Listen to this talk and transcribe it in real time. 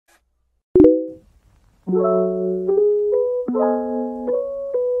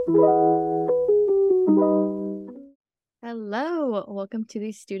Hello, welcome to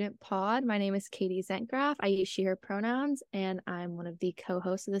the Student Pod. My name is Katie Zentgraf. I use she, her pronouns, and I'm one of the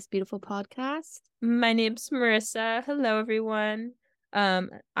co-hosts of this beautiful podcast. My name's Marissa. Hello, everyone.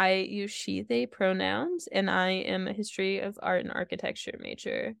 I use she, they pronouns, and I am a history of art and architecture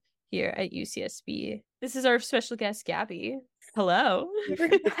major here at UCSB. This is our special guest, Gabby. Hello.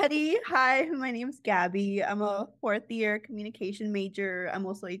 Everybody. Hi, my name's Gabby. I'm a fourth year communication major. I'm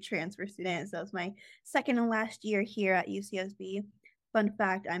also a transfer student, so it's my second and last year here at UCSB. Fun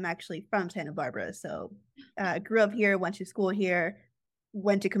fact, I'm actually from Santa Barbara, so grew up here, went to school here,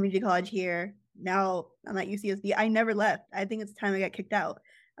 went to community college here. Now I'm at UCSB. I never left. I think it's time I got kicked out.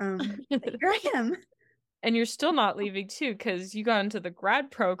 Here I am. And you're still not leaving too, because you got into the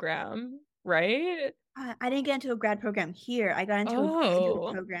grad program, right? I didn't get into a grad program here. I got into a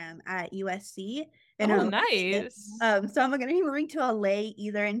graduate program at USC. And, nice. So I'm going to be moving to LA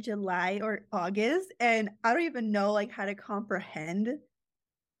either in July or August. And I don't even know like how to comprehend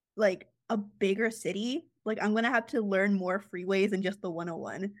like a bigger city. Like I'm going to have to learn more freeways than just the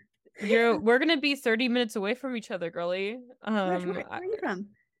 101. We're going to be 30 minutes away from each other, girly. Where are you from?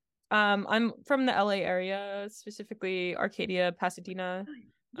 I'm from the LA area, specifically Arcadia, Pasadena.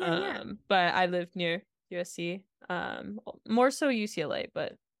 Yeah. But I live near USC. More so UCLA,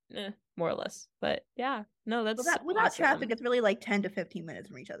 but more or less. But yeah, no, that's without awesome. traffic, it's really like 10 to 15 minutes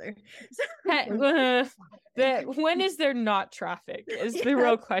from each other. When is there not traffic is the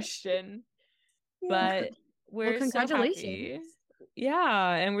real question. Yeah. But we're congratulations. so happy.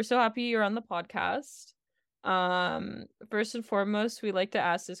 Yeah, and we're so happy you're on the podcast. First and foremost, we like to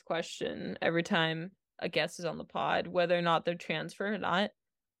ask this question every time a guest is on the pod, whether or not they're transfer or not.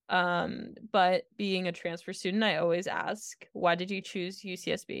 But being a transfer student, I always ask, why did you choose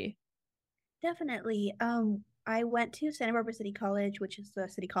UCSB? Definitely. I went to Santa Barbara City College, which is the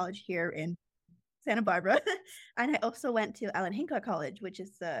city college here in Santa Barbara. And I also went to Allen Hancock College, which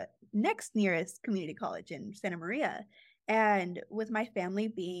is the next nearest community college in Santa Maria. And with my family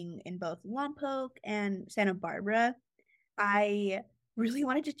being in both Lompoc and Santa Barbara, I really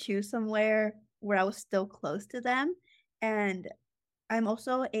wanted to choose somewhere where I was still close to them. And I'm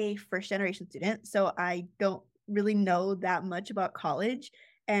also a first generation student, so I don't really know that much about college.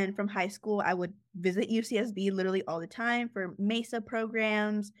 And from high school, I would visit UCSB literally all the time for MESA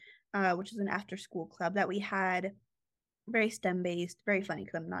programs, which is an after school club that we had. Very STEM based, very funny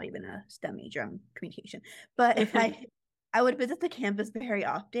because I'm not even a STEM major, I'm communication. But I would visit the campus very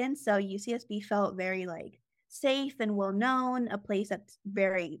often. So UCSB felt very like safe and well known, a place that's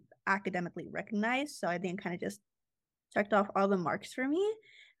very academically recognized. So I think kind of just checked off all the marks for me.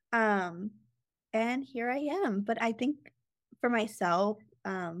 And here I am. But I think for myself,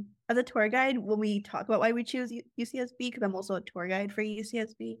 as a tour guide, when we talk about why we choose UCSB, because I'm also a tour guide for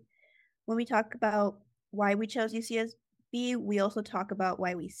UCSB, when we talk about why we chose UCSB, we also talk about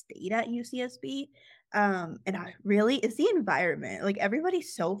why we stayed at UCSB. It's the environment. Like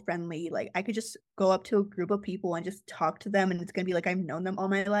everybody's so friendly. Like I could just go up to a group of people and just talk to them, and it's gonna be like I've known them all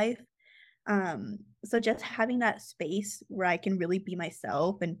my life. So just having that space where I can really be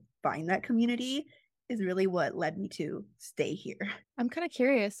myself and find that community is really what led me to stay here. I'm kind of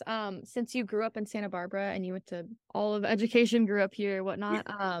curious, since you grew up in Santa Barbara and you went to all of education, grew up here, whatnot,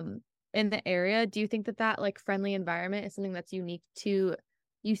 in the area, do you think that like friendly environment is something that's unique to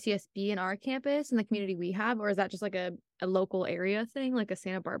UCSB and our campus and the community we have, or is that just like a local area thing, like a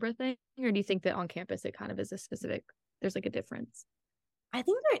Santa Barbara thing, or do you think that on campus it kind of is there's like a difference? I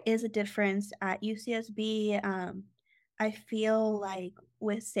think there is a difference at UCSB. I feel like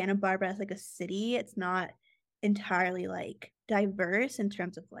with Santa Barbara as like a city, it's not entirely like diverse in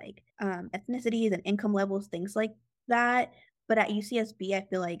terms of like ethnicities and income levels, things like that. But at UCSB, I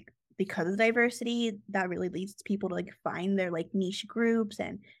feel like because of diversity, that really leads people to like find their like niche groups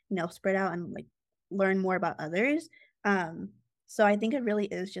and spread out and like learn more about others. So I think it really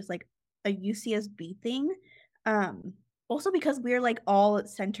is just like a UCSB thing. Also because we're like all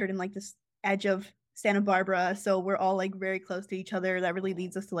centered in like this edge of Santa Barbara, so we're all like very close to each other. That really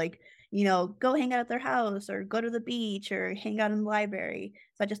leads us to like go hang out at their house or go to the beach or hang out in the library.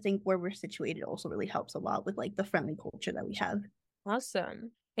 So I just think where we're situated also really helps a lot with like the friendly culture that we have.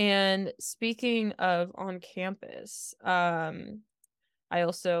 Awesome. And speaking of on campus, I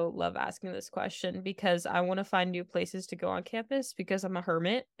also love asking this question because I want to find new places to go on campus because I'm a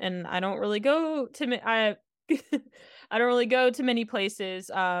hermit and I don't really go to I don't really go to many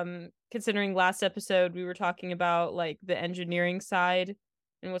places. Considering last episode we were talking about like the engineering side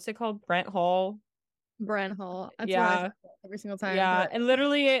and what's it called? Brent Hall. Brand Hall. That's where I Yeah. go every single time. Yeah, But and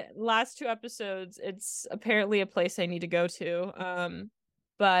literally last 2 episodes, it's apparently a place I need to go to.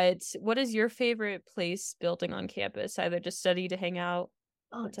 But what is your favorite place building on campus? Either to study, to hang out?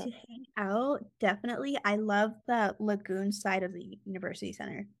 Oh, What's up? to hang out, definitely. I love the lagoon side of the university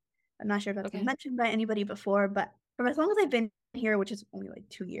center. I'm not sure if that's been Okay. mentioned by anybody before, but for as long as I've been here, which is only like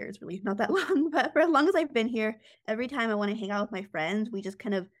 2 years, really not that long, but for as long as I've been here, every time I want to hang out with my friends, we just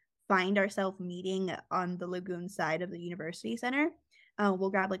kind of find ourselves meeting on the lagoon side of the university center. We'll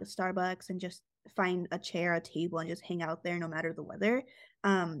grab like a Starbucks and just find a chair, a table, and just hang out there no matter the weather.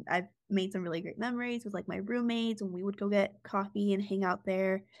 I've made some really great memories with like my roommates when we would go get coffee and hang out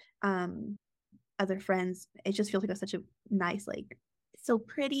there. Um, Other friends, it just feels like such a nice, like so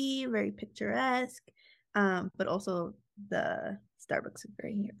pretty, very picturesque. But also the Starbucks is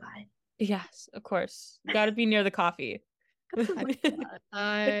very nearby. Yes, of course. Got to be near the coffee.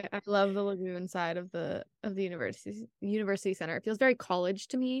 I love the lagoon side of the university center. It feels very college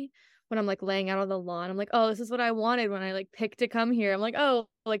to me when I'm like laying out on the lawn. I'm like, oh, this is what I wanted when I like picked to come here. I'm like, oh,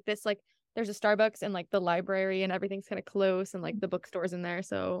 like this, like there's a Starbucks and like the library and everything's kind of close and like the bookstores in there.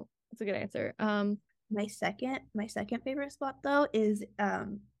 So it's a good answer. My second favorite spot though is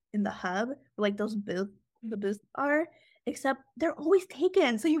in the hub where like the booths are, except they're always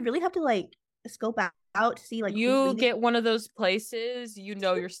taken. So you really have to like scope out to see like who's You leaving. get one of those places, you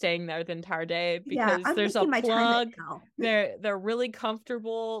know you're staying there the entire day Yeah, because I'm there's a taking my time plug. now. They're really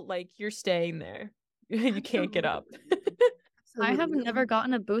comfortable. Like you're staying there. You can't get up. I have Absolutely. never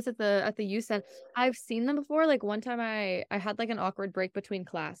gotten a booth at the UCEN. I've seen them before. Like one time I had like an awkward break between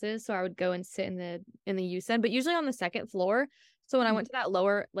classes, so I would go and sit in the UCEN, but usually on the second floor. So when I went to that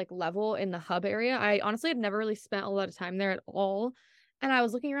lower like level in the hub area, I honestly had never really spent a lot of time there at all. And I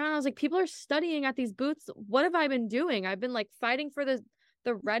was looking around, I was like, people are studying at these booths. What have I been doing? I've been like fighting for the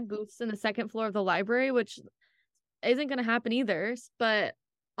red booths in the second floor of the library, which isn't gonna happen either. But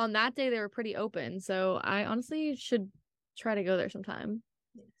on that day they were pretty open. So I honestly should try to go there sometime.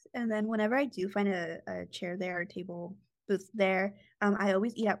 Yes. And then whenever I do find a chair there or table booth there, I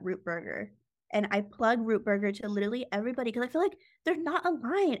always eat at Root Burger. And I plug Root Burger to literally everybody because I feel like there's not a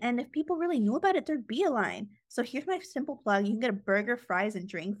line. And if people really knew about it, there'd be a line. So here's my simple plug. You can get a burger, fries, and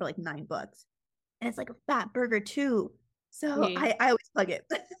drink for like $9. And it's like a fat burger too. So Yeah. I always plug it.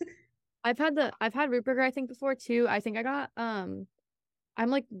 I've had root burger I think before too. I think I got I'm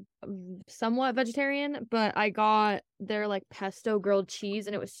like somewhat vegetarian, but I got their like pesto grilled cheese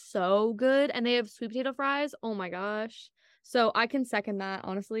and it was so good. And they have sweet potato fries. Oh my gosh. So I can second that.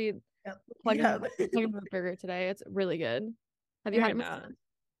 Honestly, Yep. plugging root burger today. It's really good. Have you had it before?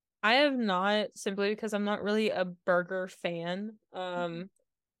 I have not, simply because I'm not really a burger fan. On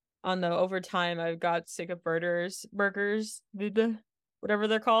the over time I've got sick of burgers, whatever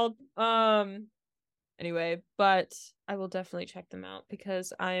they're called. Anyway, but I will definitely check them out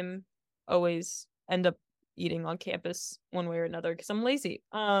because I'm always end up eating on campus one way or another because I'm lazy.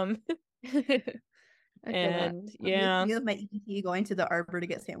 I feel that. And yeah, Me with my ET going to the Arbor to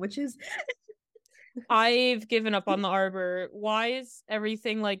get sandwiches. I've given up on the Arbor. Why is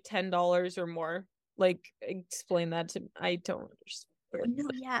everything like $10 or more? Like, explain that to me. I don't understand. No,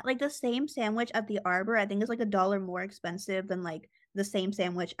 yeah, like the same sandwich at the Arbor, I think is like $1 more expensive than like the same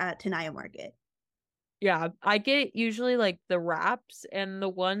sandwich at Tenaya Market. Yeah, I get usually like the wraps, and the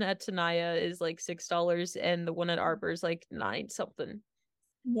one at Tenaya is like $6, and the one at Arbor is like 9 something.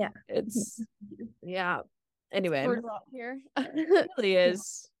 Yeah. It's yeah. Anyway, It's out here. it really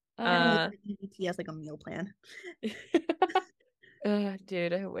is. ET has like a meal plan.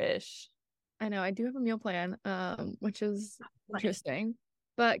 Dude, I wish. I know I do have a meal plan, which is interesting.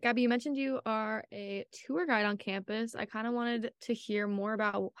 But Gabby, you mentioned you are a tour guide on campus. I kind of wanted to hear more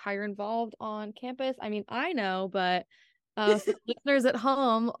about how you're involved on campus. I mean, I know, but for listeners at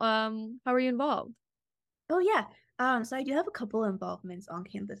home, how are you involved? Oh yeah. So I do have a couple of involvements on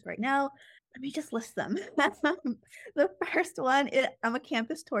campus right now. Let me just list them. The first one, I'm a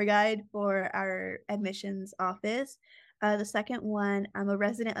campus tour guide for our admissions office. The second one, I'm a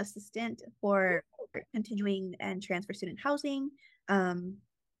resident assistant for continuing and transfer student housing. Um,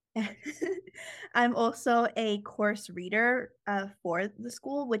 I'm also a course reader for the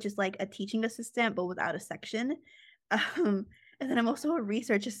school, which is like a teaching assistant, but without a section. And then I'm also a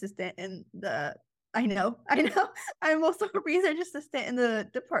research assistant in the I know. I'm also a research assistant in the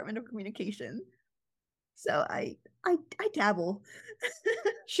Department of Communication. So I dabble.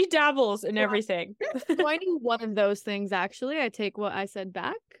 She dabbles in everything. So I knew one of those things actually. I take what I said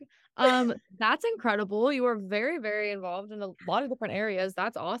back. That's incredible. You are very, very involved in a lot of different areas.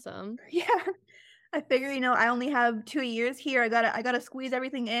 That's awesome. Yeah. I figure, I only have 2 years here. I gotta squeeze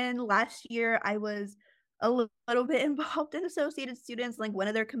everything in. Last year I was little bit involved in Associated Students, like one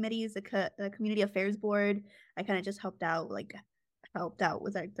of their committees, the community affairs board. I kind of just helped out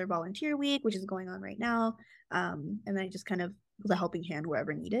with like their volunteer week, which is going on right now. And then I just kind of was a helping hand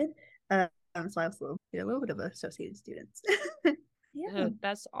wherever needed. So I also did a little bit of Associated Students. Yeah.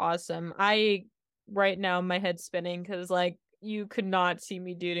 That's awesome. I right now my head's spinning because like you could not see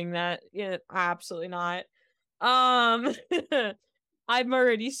me doing that. Yeah, absolutely not. I'm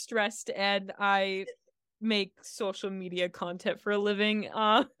already stressed and I make social media content for a living.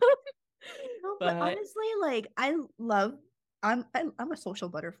 No, but honestly, like I'm a social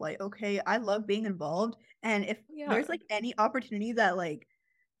butterfly, okay? I love being involved, and if there's like any opportunity that like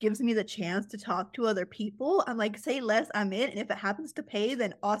gives me the chance to talk to other people, I'm like, say less, I'm in, and if it happens to pay,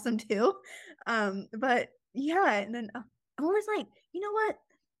 then awesome too. But yeah, and then I'm always like, you know what?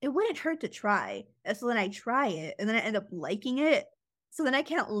 It wouldn't hurt to try. And so then I try it, and then I end up liking it, so then I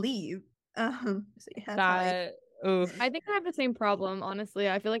can't leave. So yeah, I think I have the same problem, honestly.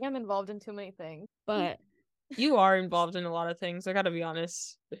 I feel like I'm involved in too many things, but you are involved in a lot of things. I gotta be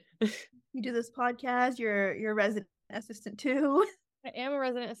honest. You do this podcast, you're a resident assistant too. I am a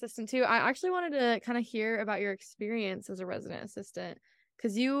resident assistant too. I actually wanted to kind of hear about your experience as a resident assistant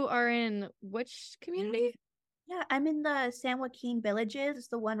because you are in which community? Yeah, I'm in the San Joaquin Villages. It's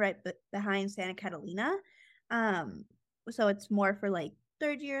the one right behind Santa Catalina. So it's more for like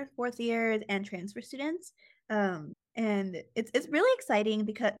third year, fourth years, and transfer students. And it's really exciting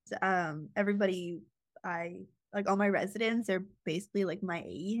because everybody I like all my residents are basically like my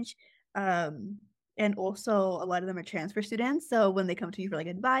age. And also a lot of them are transfer students. So when they come to me for like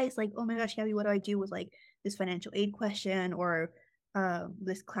advice, like, oh my gosh, Gabby, what do I do with like this financial aid question or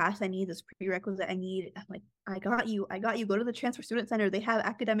this class I need, this prerequisite I need? I'm like, I got you. Go to the transfer student center. They have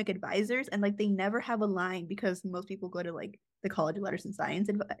academic advisors and like they never have a line because most people go to like the College of Letters and Science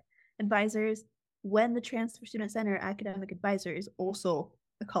advisors. When the transfer student center academic advisor is also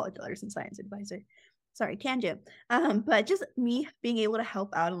a College of Letters and Science advisor. Sorry, tangent. But just me being able to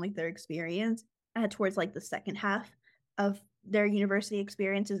help out on like their experience towards like the second half of their university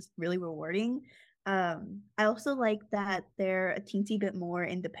experience is really rewarding. I also like that they're a teensy bit more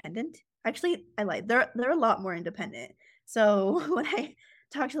independent. Actually, they're a lot more independent. So when I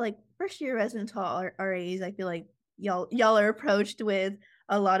talk to like first year residence hall RAs, I feel like y'all are approached with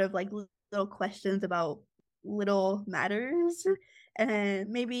a lot of like little questions about little matters and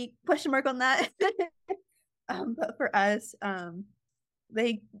maybe question mark on that. But for us,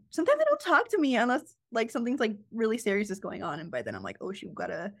 they sometimes they don't talk to me unless like something's like really serious is going on, and by then I'm like, oh shoot,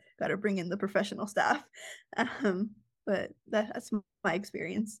 gotta bring in the professional staff. But that's my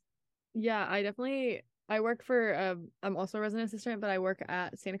experience. Yeah, I work for I'm also a resident assistant, but I work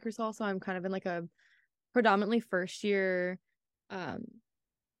at Santa Cruz Hall, so I'm kind of in like a predominantly first year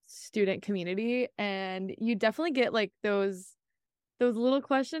student community, and you definitely get like those little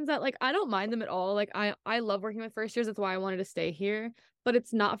questions that like I don't mind them at all. Like I love working with first years. That's why I wanted to stay here. But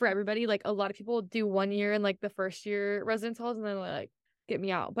it's not for everybody. Like a lot of people do 1 year in like the first year residence halls and then like get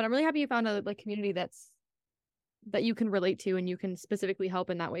me out. But I'm really happy you found a like community that you can relate to and you can specifically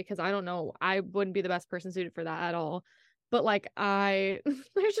help in that way. Cause I don't know, I wouldn't be the best person suited for that at all. But like there's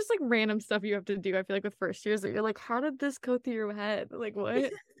just like random stuff you have to do. I feel like with first years that you're like, how did this go through your head? Like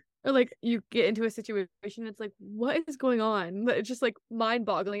what? Or like you get into a situation, it's like, what is going on? But it's just like mind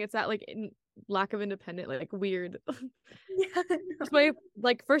boggling. It's that like lack of independent, like weird. Yeah, It's my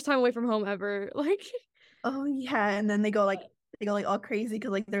like first time away from home ever. Like, oh yeah, and then they go like all crazy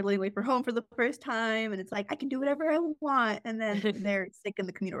because like they're away from home for the first time, and it's like I can do whatever I want, and then they're sick in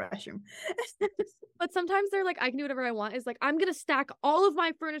the communal restroom. But sometimes they're like, I can do whatever I want. Is like I'm gonna stack all of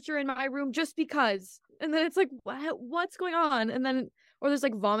my furniture in my room just because, and then it's like, what's going on? And then or there's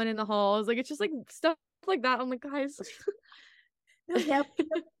like vomit in the halls. Like it's just like stuff like that. I'm like, guys. Yep.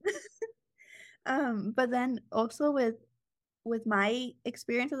 But then also with my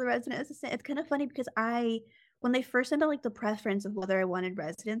experience as a resident assistant, it's kind of funny because when they first sent out like the preference of whether I wanted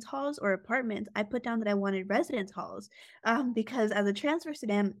residence halls or apartments, I put down that I wanted residence halls. Because as a transfer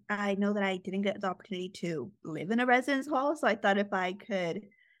student, I know that I didn't get the opportunity to live in a residence hall. So I thought if I could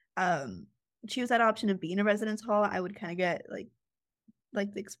choose that option of being a residence hall, I would kind of get like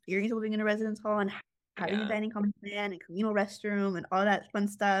the experience of living in a residence hall and having a dining common plan and communal restroom and all that fun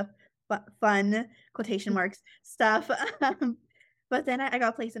stuff, fun quotation marks stuff. But then I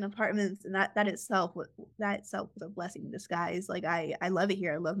got placed in apartments, and that itself was a blessing in disguise. Like I love it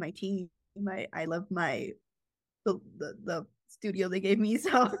here. I love my team. I love the studio they gave me.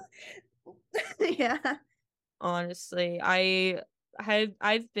 So yeah. Honestly,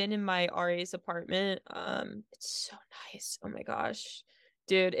 I've been in my RA's apartment. It's so nice. Oh my gosh.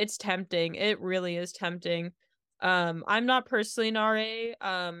 Dude, it's tempting. It really is tempting. I'm not personally an RA.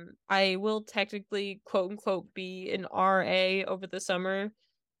 I will technically quote unquote be an RA over the summer.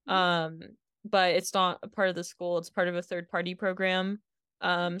 Um, but it's not a part of the school. It's part of a third party program. So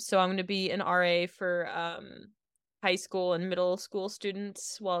I'm going to be an RA for high school and middle school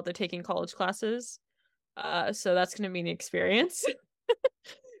students while they're taking college classes. So that's going to be an experience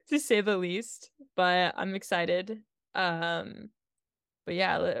to say the least, but I'm excited. But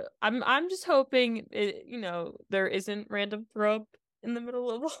yeah, I'm just hoping there isn't random throw up in the middle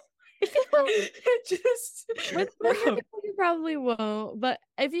of all. Just with you probably won't, but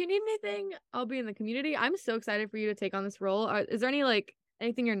if you need anything, I'll be in the community. I'm so excited for you to take on this role. Is there any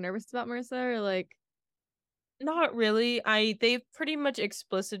anything you're nervous about, Marissa, or not really. They've pretty much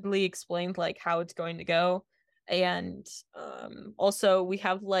explicitly explained how it's going to go. And also we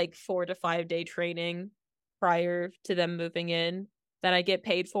have 4 to 5 day training prior to them moving in that I get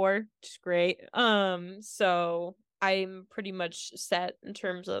paid for, which is great. So I'm pretty much set in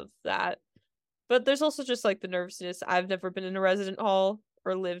terms of that. But there's also just the nervousness. I've never been in a resident hall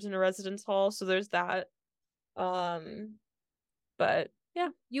or lived in a residence hall, so there's that. But yeah.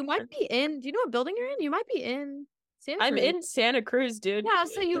 You might be in, do you know what building you're in? You might be in Santa Cruz. I'm in Santa Cruz, dude. Yeah,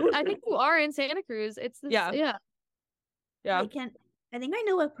 so I think you are in Santa Cruz. It's this, yeah. I think I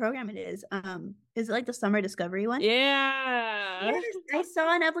know what program it is. Is it the summer discovery one? Yeah. Yes, I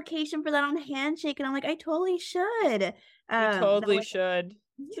saw an application for that on Handshake, and I'm like, I totally should. You totally should.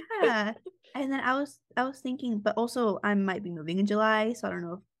 Yeah. And then I was thinking, but also I might be moving in July, so I don't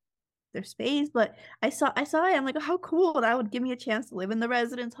know if there's space. But I saw it. I'm like, oh, how cool! That would give me a chance to live in the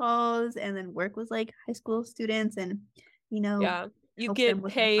residence halls and then work with high school students, and yeah. You get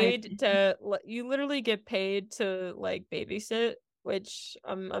paid to you literally get paid to babysit, which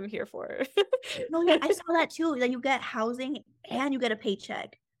I'm here for. No, yeah, I saw that too. That you get housing and you get a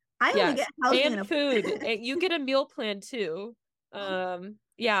paycheck. I only get housing and food. And you get a meal plan too.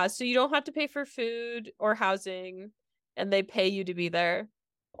 Yeah, so you don't have to pay for food or housing, and they pay you to be there.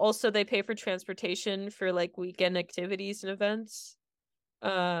 Also, they pay for transportation for weekend activities and events.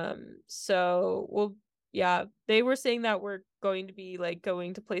 So yeah, they were saying that we're going to be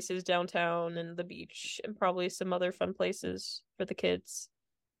going to places downtown and the beach and probably some other fun places for the kids.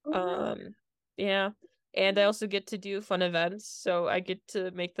 Yeah. And I also get to do fun events, so I get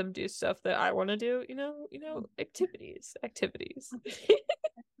to make them do stuff that I want to do, activities.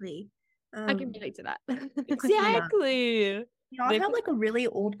 Exactly. I can relate to that. Exactly. I have a really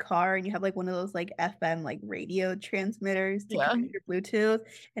old car, and you have one of those FM radio transmitters to connect your Bluetooth,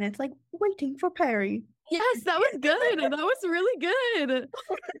 and it's waiting for Perry. Yes, that was good. That was really good.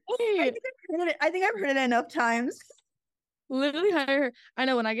 I think I've heard it enough times. Literally, I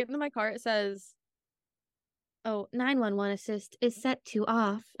know when I get into my car, it says, "Oh, 911 assist is set to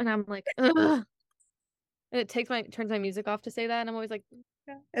off," and I'm like, ugh. And it turns my music off to say that, and I'm always like,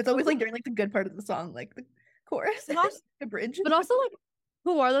 yeah. It's always during the good part of the song, the chorus, the bridge. But also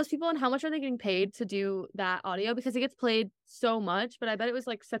who are those people and how much are they getting paid to do that audio? Because it gets played so much, but I bet it was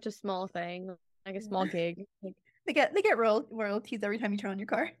such a small thing, a small gig. They get royalties every time you turn on your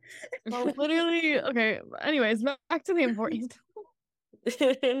car. Well, literally. Okay. Anyways, back to the important.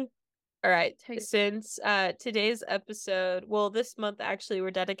 All right. Since today's episode, well, this month actually,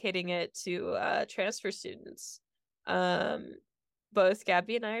 we're dedicating it to transfer students. Both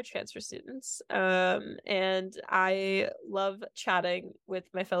Gabby and I are transfer students. And I love chatting with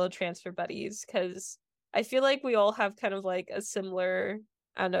my fellow transfer buddies because I feel like we all have kind of a similar,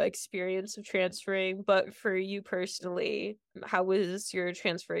 I don't know, experience of transferring. But for you personally, how was your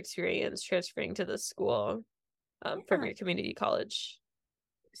transfer experience transferring to the school from your community college?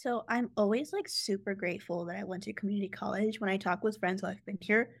 So I'm always super grateful that I went to community college. When I talk with friends who have been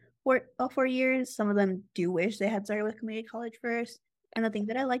here for all 4 years, some of them do wish they had started with community college first. And the thing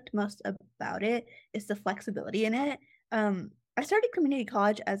that I liked most about it is the flexibility in it. I started community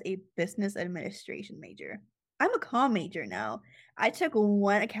college as a business administration major. I'm a comm major now. I took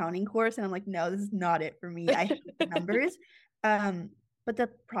one accounting course and I'm like, no, this is not it for me. I hate the numbers. But the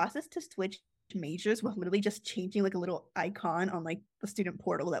process to switch majors was literally just changing a little icon on the student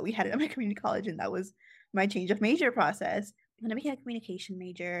portal that we had at my community college, and that was my change of major process. And then I became a communication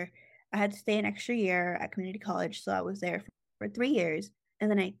major. I had to stay an extra year at community college, so I was there for 3 years,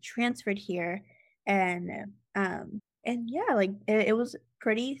 and then I transferred here, and yeah, it was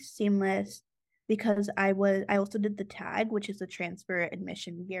pretty seamless because I also did the TAG, which is the transfer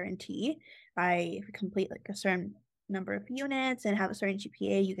admission guarantee. I complete a certain number of units and have a certain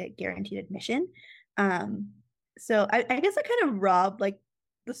GPA, you get guaranteed admission. So I guess I kind of robbed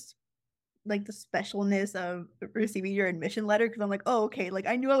like the specialness of receiving your admission letter, because I'm like, oh, okay, like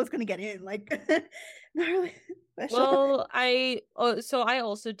I knew I was gonna get in, like not really special. Well, so I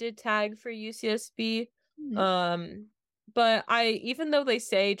also did tag for UCSB. Mhm. But even though they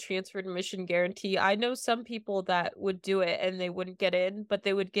say transfer admission guarantee, I know some people that would do it and they wouldn't get in, but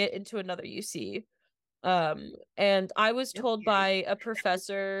they would get into another UC. And I was That's told weird. by a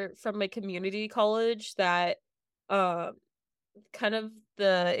professor from my community college that um kind of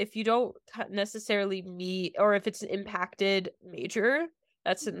if you don't necessarily meet, or if it's an impacted major,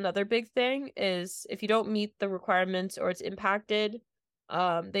 that's another big thing, is if you don't meet the requirements or it's impacted,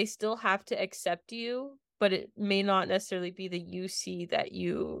 they still have to accept you, but it may not necessarily be the UC that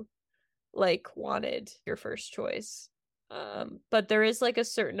you like wanted your first choice. But there is like a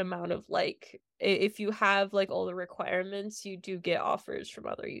certain amount of like, if you have like all the requirements, you do get offers from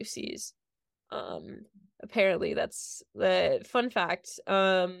other UCs. Um, Apparently that's the fun fact.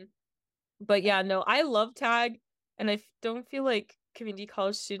 But yeah, no, I love tag, and don't feel like community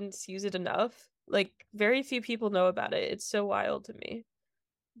college students use it enough. Like very few people know about it. It's so wild to me.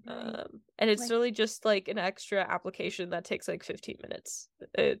 Right. And it's Like, really just like an extra application that takes like 15 minutes.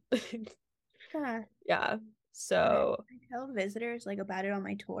 It, yeah. yeah. And So, I tell visitors like about it on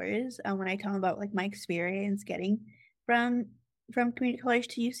my tours, when I tell them about like my experience getting from community college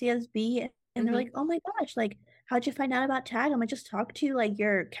to UCSB, and they're mhm. like, "Oh my gosh, like how'd you find out about tag?" I'm like, "Just talk to like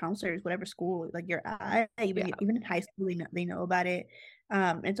your counselors, whatever school like you're at. Yeah. Even in high school, they know about it.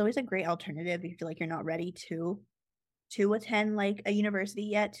 It's always a great alternative if you feel like you're not ready to attend like a university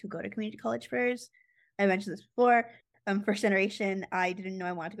yet, to go to community college first. I mentioned this before. First generation, I didn't know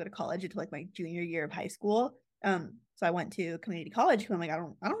I wanted to go to college until like my junior year of high school. So I went to community college because I'm like, I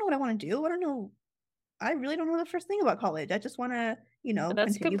don't know what I want to do. I don't know. I really don't know the first thing about college. I just want to,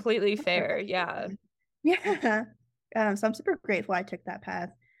 That's continue. completely fair. Yeah. Yeah. So I'm super grateful I took that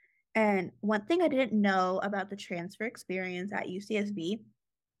path. And one thing I didn't know about the transfer experience at UCSB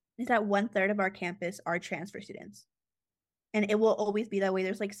is that 1/3 of our campus are transfer students, and it will always be that way.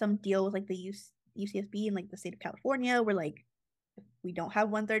 There's like some deal with like the UCSB and like the state of California where like if we don't have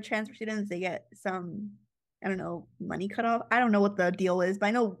 1/3 transfer students, they get some, I don't know, money cut off. I don't know what the deal is, but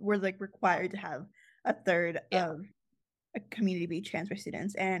I know we're like required to have a third Yeah. of a community be transfer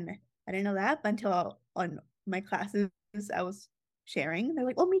students, and I didn't know that until on my classes I was sharing. They're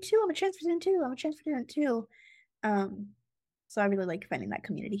like, "Oh, me too. I'm a transfer student too. I'm a transfer student too." Um, so I really like finding that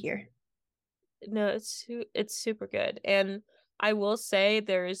community here. No, it's super good. And I will say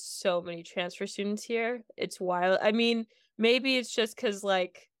there is so many transfer students here. It's wild. I mean, maybe it's just because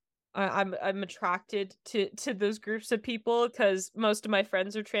like I'm attracted to those groups of people because most of my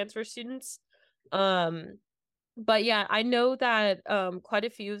friends are transfer students. Um, but yeah, I know that quite a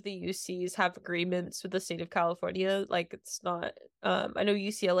few of the UCs have agreements with the state of California. Like it's not I know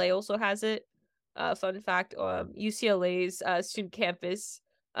UCLA also has it. Fun fact, UCLA's student campus,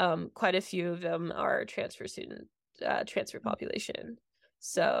 quite a few of them are transfer population.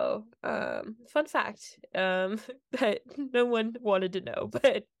 So, fun fact, that no one wanted to know,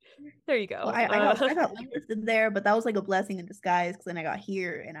 but there you Well, go. I got listed there, but that was like a blessing in disguise because then I got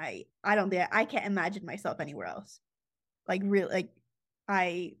here and I don't think I can't imagine myself anywhere else. Like really, like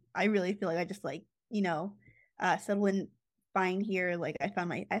I really feel like I just like settle in fine here. Like I found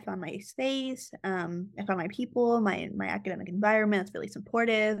my space. I found my people, my academic environment. It's really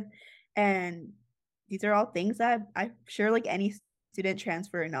supportive, and these are all things that I'm sure like any student,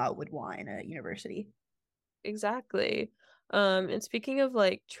 transfer or not, would want in a university. Exactly. And speaking of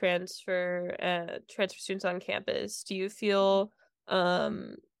like transfer students on campus, do you feel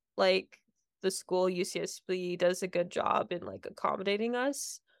um like the school UCSB does a good job in like accommodating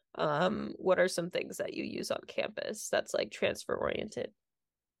us? What are some things that you use on campus that's like transfer oriented?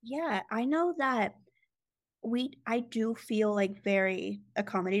 Yeah, I know that I do feel like very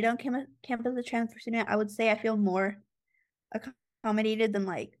accommodated on campus as a transfer student. I would say I feel more accommodated than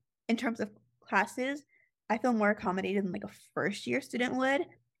like in terms of classes. I feel more accommodated than like a first year student would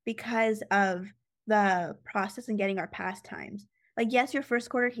because of the process and getting our pass times. Like yes, your first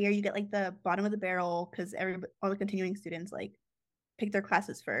quarter here, you get like the bottom of the barrel because all the continuing students like pick their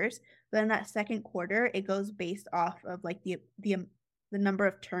classes first. But then that second quarter, it goes based off of like the number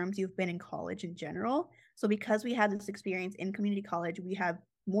of terms you've been in college in general. So because we have this experience in community college, we have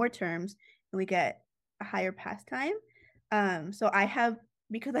more terms and we get a higher pass time. So I have,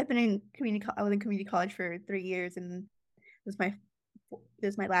 because I've been in I was in community college for 3 years, and this is my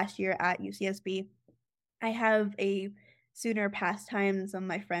this is my last year at UCSB. I have a sooner pastime than some of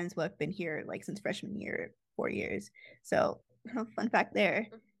my friends who have been here like since freshman year, 4 years. So fun fact there.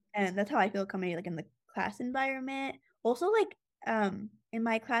 And that's how I feel coming like in the class environment. Also like in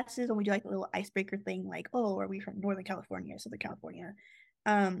my classes, when we do like a little icebreaker thing, like, oh, are we from Northern California, Southern California?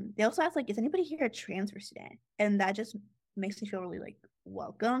 They also ask like, is anybody here a transfer student? And that just makes me feel really like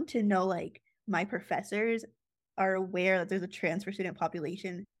welcome to know like my professors are aware that there's a transfer student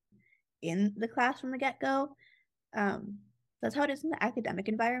population in the class from the get-go. That's how it is in the academic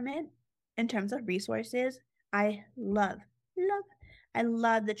environment. In terms of resources, I love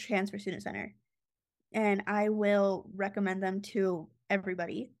the Transfer Student Center, and I will recommend them to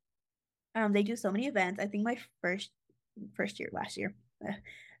everybody. They do so many events. I think my first year last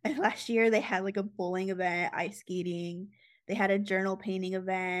year they had like a bowling event, ice skating. They had a journal painting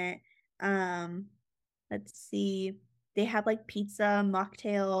event. Let's see, they had like pizza,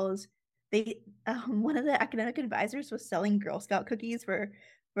 mocktails. They one of the academic advisors was selling Girl Scout cookies for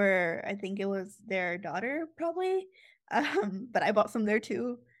I think it was their daughter probably. But I bought some there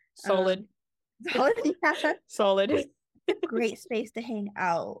too. Solid. Solid, yeah. Solid. Great space to hang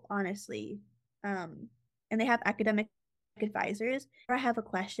out, honestly. And they have academic advisors. If I have a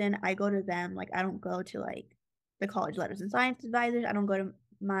question, I go to them. Like, I don't go to like the college letters and science advisors. I don't go to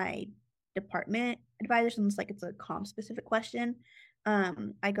my department advisors unless like it's a comp specific question.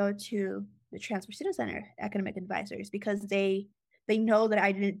 I go to the Transfer Student Center academic advisors because they know that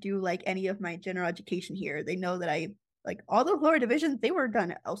I didn't do like any of my general education here. They know that I like all the lower divisions, they were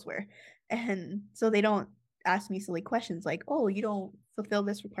done elsewhere. And so they don't ask me silly questions like, oh, you don't fulfill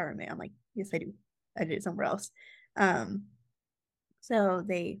this requirement. I'm like, yes, I do. I did it somewhere else. So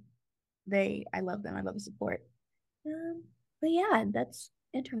I love them. I love the support. But yeah, that's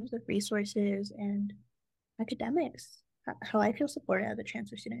in terms of resources and academics, how I feel supported as a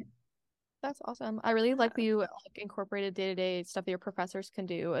transfer student. That's awesome. I really like that you like incorporated day-to-day stuff that your professors can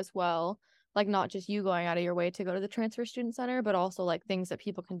do as well. Like not just you going out of your way to go to the transfer student center, but also like things that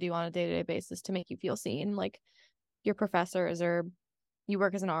people can do on a day-to-day basis to make you feel seen. Like your professors, or you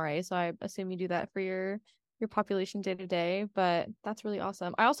work as an RA, so I assume you do that for your population day to day. But that's really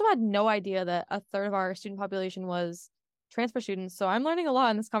awesome. I also had no idea that a third of our student population was transfer students. So I'm learning a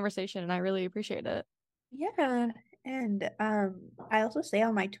lot in this conversation, and I really appreciate it. Yeah. And I also say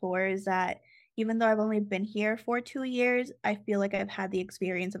on my tours that even though I've only been here for 2 years, I feel like I've had the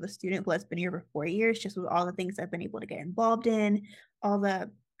experience of a student who has been here for 4 years, just with all the things I've been able to get involved in, all the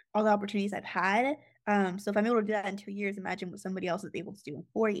opportunities I've had. So if I'm able to do that in 2 years, imagine what somebody else is able to do in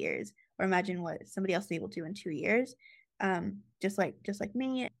 4 years, or imagine what somebody else is able to do in 2 years. Just like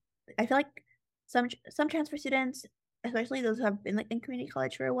me, I feel like some transfer students, especially those who have been like in community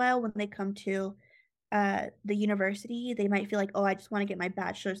college for a while, when they come to the university, they might feel like, oh, I just want to get my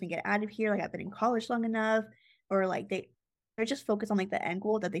bachelor's and get out of here. Like I've been in college long enough, or like they're just focused on like the end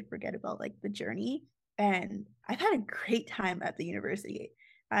goal that they forget about like the journey. And I've had a great time at the university.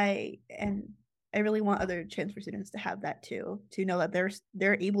 I really want other transfer students to have that too, to know that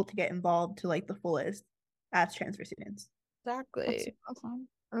they're able to get involved to like the fullest as transfer students. Exactly. That's awesome.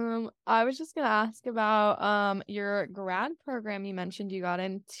 I was just gonna ask about your grad program you mentioned you got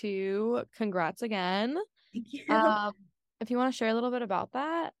into. Congrats again. Thank you. If you want to share a little bit about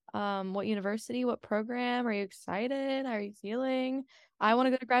that, what university, what program, are you excited? How are you feeling? I want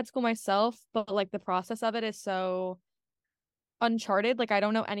to go to grad school myself, but like the process of it is so uncharted. Like I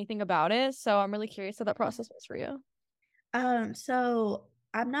don't know anything about it, so I'm really curious how that process was for you. So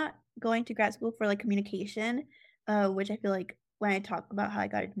I'm not going to grad school for like communication, which I feel like when I talk about how I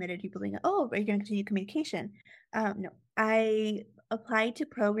got admitted, people think, oh, are you going to continue communication? No, I applied to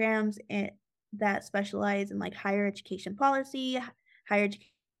programs that specialize in like higher education policy, higher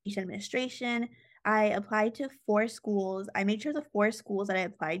education administration. I applied to 4 schools. I made sure the 4 schools that I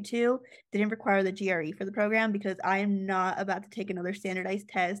applied to didn't require the GRE for the program because I am not about to take another standardized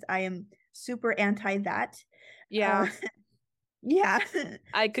test. I am super anti that. Yeah. Yeah.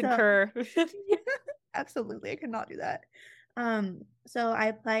 I concur. Absolutely. I could not do that. So I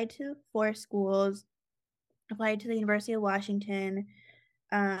applied to 4 schools, applied to the University of Washington,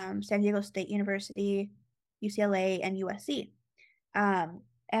 San Diego State University, UCLA, and USC.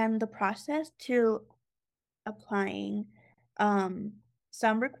 And the process to applying,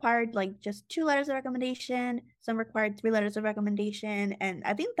 some required like just 2 letters of recommendation, some required 3 letters of recommendation. And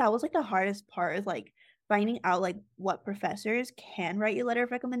I think that was like the hardest part, is like finding out like what professors can write you a letter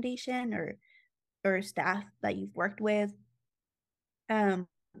of recommendation, or staff that you've worked with.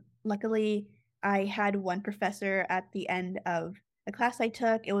 Luckily, I had one professor at the end of a class I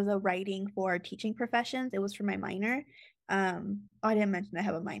took. It was a writing for teaching professions. It was for my minor. I didn't mention I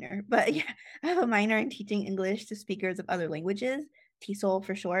have a minor, but yeah, I have a minor in teaching English to speakers of other languages, TESOL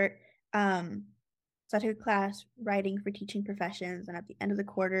for short. So I took a class writing for teaching professions, and at the end of the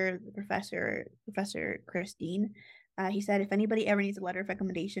quarter, the Professor Christine, He said, if anybody ever needs a letter of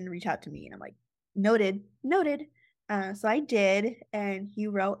recommendation, reach out to me. And I'm like, noted, noted. So I did, and he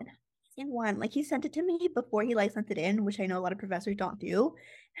wrote in one, like he sent it to me before he like sent it in, which I know a lot of professors don't do.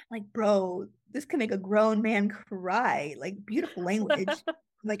 I'm like, bro, this can make a grown man cry. Like, beautiful language.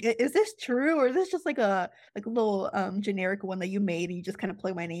 Like, is this true, or is this just like a little generic one that you made and you just kind of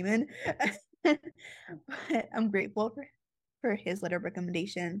plug my name in? But I'm grateful for his letter of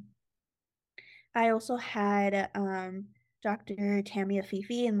recommendation. I also had Dr. Tammy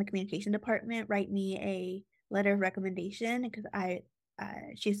Afifi in the communication department write me a letter of recommendation because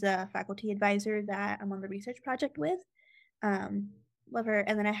she's a faculty advisor that I'm on the research project with. Love her.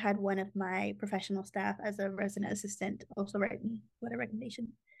 And then I had one of my professional staff as a resident assistant also write me letter of recommendation.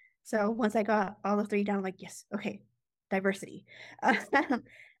 So once I got all the three down, I'm like, yes, okay, diversity. So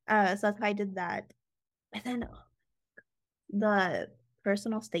that's how I did that. And then the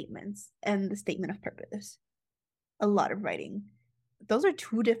personal statements and the statement of purpose. A lot of writing. Those are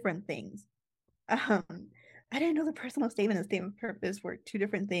two different things. I didn't know the personal statement and statement of purpose were two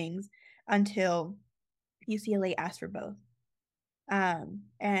different things until UCLA asked for both.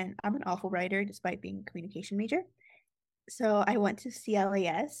 And I'm an awful writer despite being a communication major. So I went to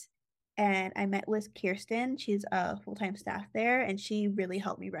CLAS and I met with Kirsten. She's a full-time staff there, and she really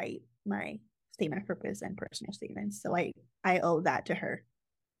helped me write my statement of purpose and personal statements. So I owe that to her.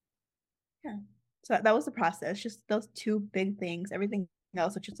 Yeah. So that was the process. Just those two big things. Everything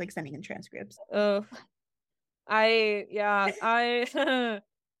else was just like sending in transcripts. Oh,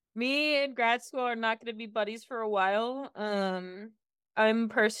 me and grad school are not going to be buddies for a while. I'm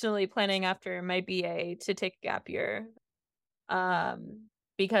personally planning after my BA to take a gap year.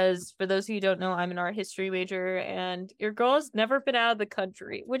 Because for those of you who don't know, I'm an art history major, and your girl has never been out of the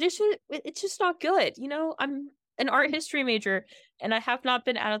country, which is it's just not good. You know, I'm an art history major and I have not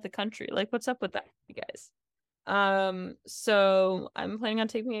been out of the country. Like, what's up with that, you guys? So I'm planning on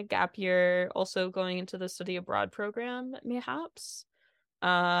taking a gap year, also going into the study abroad program, mayhaps.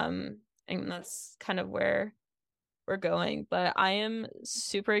 And that's kind of where we're going. But I am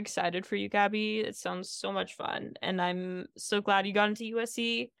super excited for you, Gabby. It sounds so much fun, and I'm so glad you got into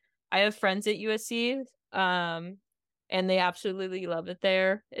USC. I have friends at USC, and they absolutely love it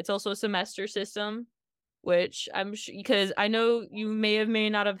there. It's also a semester system, which I'm sure, because I know you may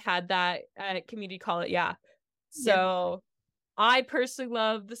not have had that at community college. Yeah. So I personally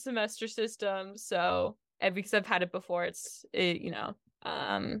love the semester system. So, and because I've had it before, it's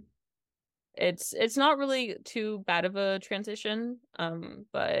not really too bad of a transition.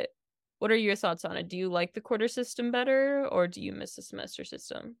 But what are your thoughts on it? Do you like the quarter system better, or do you miss the semester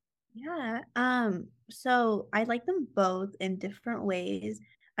system? Yeah. So I like them both in different ways.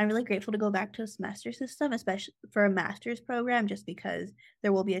 I'm really grateful to go back to a semester system, especially for a master's program, just because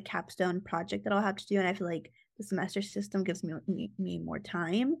there will be a capstone project that I'll have to do, and I feel like the semester system gives me more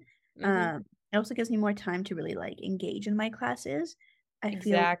time. It also gives me more time to really like engage in my classes. I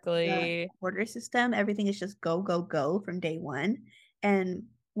feel the quarter system, everything is just go, go, go from day one. And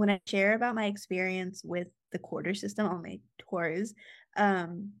when I share about my experience with the quarter system on my tours, I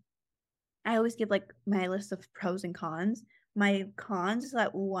always give like my list of pros and cons. My cons is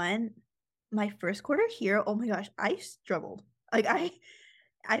that one, my first quarter here, oh my gosh, I struggled. Like I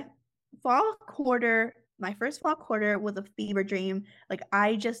my first fall quarter was a fever dream. Like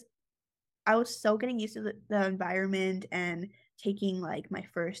I was so getting used to the environment and taking like my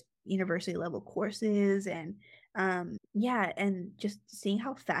first university level courses, and and just seeing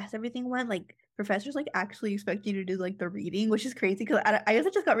how fast everything went. Like professors like actually expect you to do like the reading, which is crazy because I guess I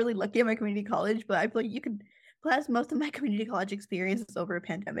just got really lucky at my community college, but I feel like you could plus most of my community college experience is over a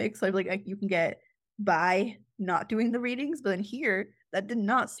pandemic, so I feel like you can get by not doing the readings. But then here that did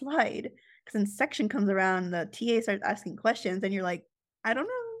not slide, because when section comes around, the TA starts asking questions and you're like, I don't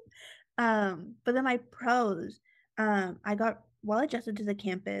know. But then my pros, I got well adjusted to the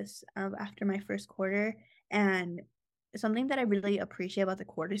campus after my first quarter, and something that I really appreciate about the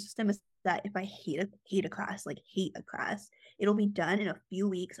quarter system is that if I hate a class, it'll be done in a few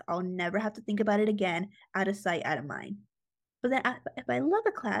weeks. I'll never have to think about it again, out of sight, out of mind. But then if I love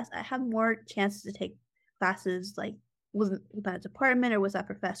a class, I have more chances to take classes like with that department or with that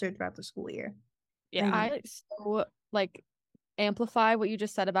professor throughout the school year. Yeah, I so like amplify what you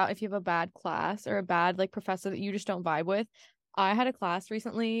just said about if you have a bad class or a bad like professor that you just don't vibe with. I had a class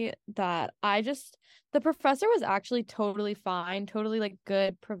recently that the professor was actually totally fine, totally like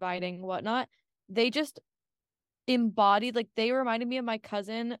good, providing whatnot. They just embodied, like they reminded me of my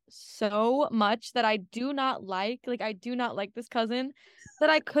cousin so much that I do not like this cousin, that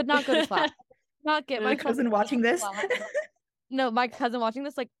I could not go to class. Not get my cousin watching this. No, my cousin watching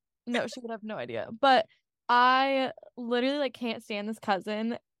this, like, no, she would have no idea. But I literally like can't stand this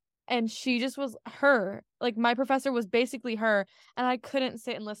cousin, and she just was her. Like my professor was basically her, and I couldn't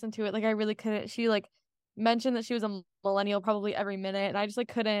sit and listen to it. Like I really couldn't. She like mentioned that she was a millennial probably every minute, and I just like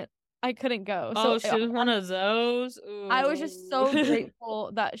couldn't. I couldn't go. Oh, she was one of those. I was just so Ooh.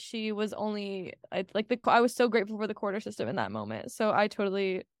 grateful that she was only I was so grateful for the quarter system in that moment. So I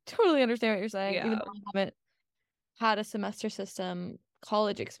totally understand what you're saying, even Yeah. though I haven't had a semester system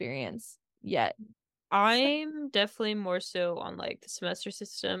college experience yet. I'm definitely more so on like the semester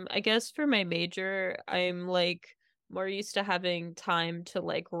system. I guess for my major, I'm like more used to having time to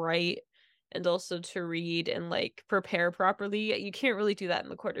like write and also to read and like prepare properly. You can't really do that in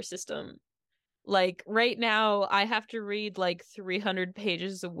the quarter system. Like right now, I have to read like 300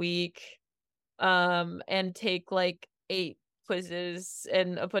 pages a week, and take like 8 quizzes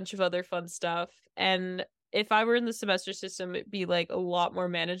and a bunch of other fun stuff. And if I were in the semester system, it'd be like a lot more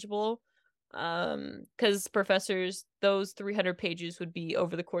manageable. Because professors, those 300 pages would be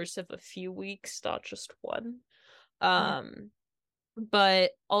over the course of a few weeks, not just one.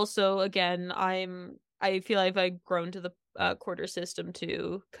 But also again, I feel like I've grown to the quarter system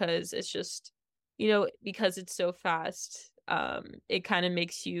too, because it's just, because it's so fast, it kind of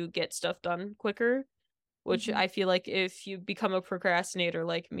makes you get stuff done quicker, which I feel like if you become a procrastinator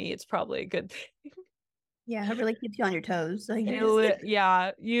like me, it's probably a good thing. Yeah, it really keeps you on your toes. Like,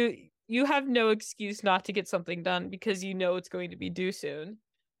 Yeah, you have no excuse not to get something done because you know it's going to be due soon.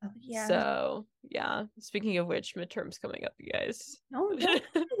 oh, yeah. So, yeah. Speaking of which, midterms coming up, you guys. No, don't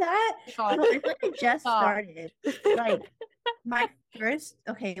do that. Stop. No, it's like I just Stop. started. Like my first.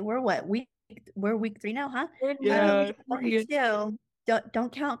 Okay, we're week 3 now, huh? Yeah. Week 2.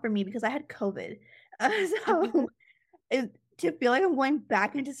 Don't count for me because I had COVID. So to feel like I'm going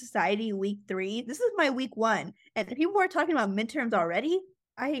back into society week 3. This is my week 1, and people are talking about midterms already.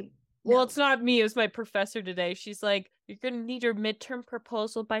 Well, it's not me. It was my professor today. She's like, "You're gonna need your midterm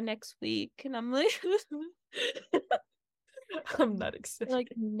proposal by next week," and I'm like, "I'm not excited." Like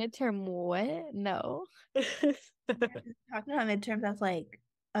midterm what? No. talking about midterms as like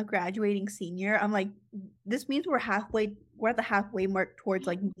a graduating senior. I'm like, this means we're at the halfway mark towards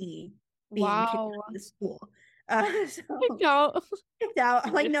like me being kicked Wow. out of the school. So No. kicked out.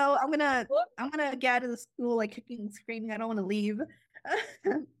 I'm like, no, I'm gonna get out of the school like kicking and screaming. I don't want to leave.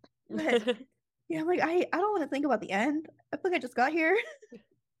 But yeah, I'm like, I don't want to think about the end. I feel like I just got here.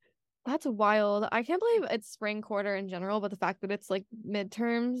 That's wild. I can't believe it's spring quarter in general, but the fact that it's like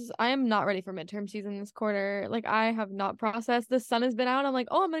midterms, I am not ready for midterm season this quarter. Like I have not processed. The sun has been out. I'm like,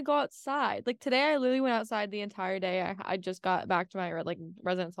 oh, I'm gonna go outside. Like today, I literally went outside the entire day. I just got back to my like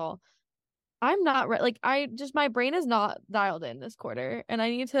residence hall. I'm not like my brain is not dialed in this quarter, and I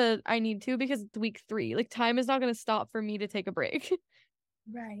need to because it's week 3. Like time is not gonna stop for me to take a break.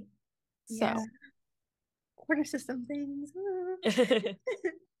 Right. So Yeah. Quarter system things.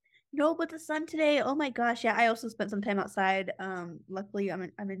 No, but the sun today, oh my gosh, yeah, I also spent some time outside. Luckily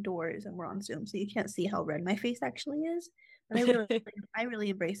I'm indoors and we're on Zoom, so you can't see how red my face actually is. But I really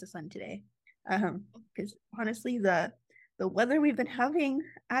embrace the sun today. Because honestly the weather we've been having,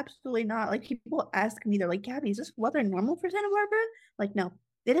 absolutely not. Like people ask me, they're like, Gabby, is this weather normal for Santa Barbara? Like, no,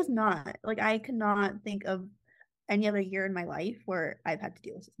 it is not. Like I cannot think of any other year in my life where I've had to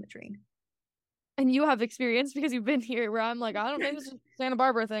deal with this much rain. and you have experience because you've been here where I'm like, I don't know, maybe it's just a Santa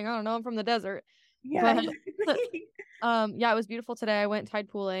Barbara thing. I don't know. I'm from the desert. Yeah, But exactly. yeah, it was beautiful today. I went tide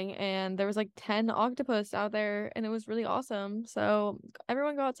pooling and there was like 10 octopus out there and it was really awesome. So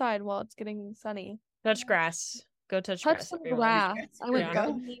everyone go outside while it's getting sunny. Touch grass. Go touch Touch grass, some everyone. grass. I went Yeah.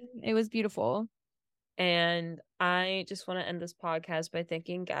 gardening. It was beautiful. And I just want to end this podcast by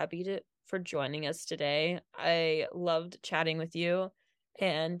thanking Gabby for joining us today. I loved chatting with you.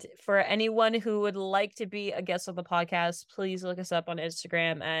 And for anyone who would like to be a guest on the podcast, please look us up on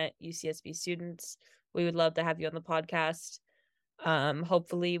Instagram at UCSB Students. We would love to have you on the podcast.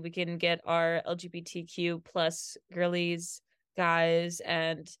 Hopefully we can get our LGBTQ plus girlies, guys,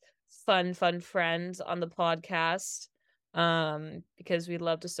 and fun friends on the podcast, because we'd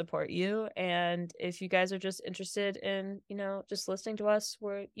love to support you. And if you guys are just interested in, just listening to us,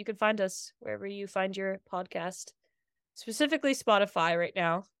 where you can find us wherever you find your podcast, specifically Spotify right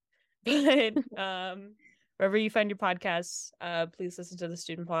now. But wherever you find your podcasts, please listen to the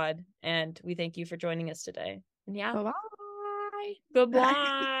Student Pod. And we thank you for joining us today. And yeah. Bye-bye.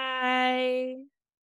 Goodbye.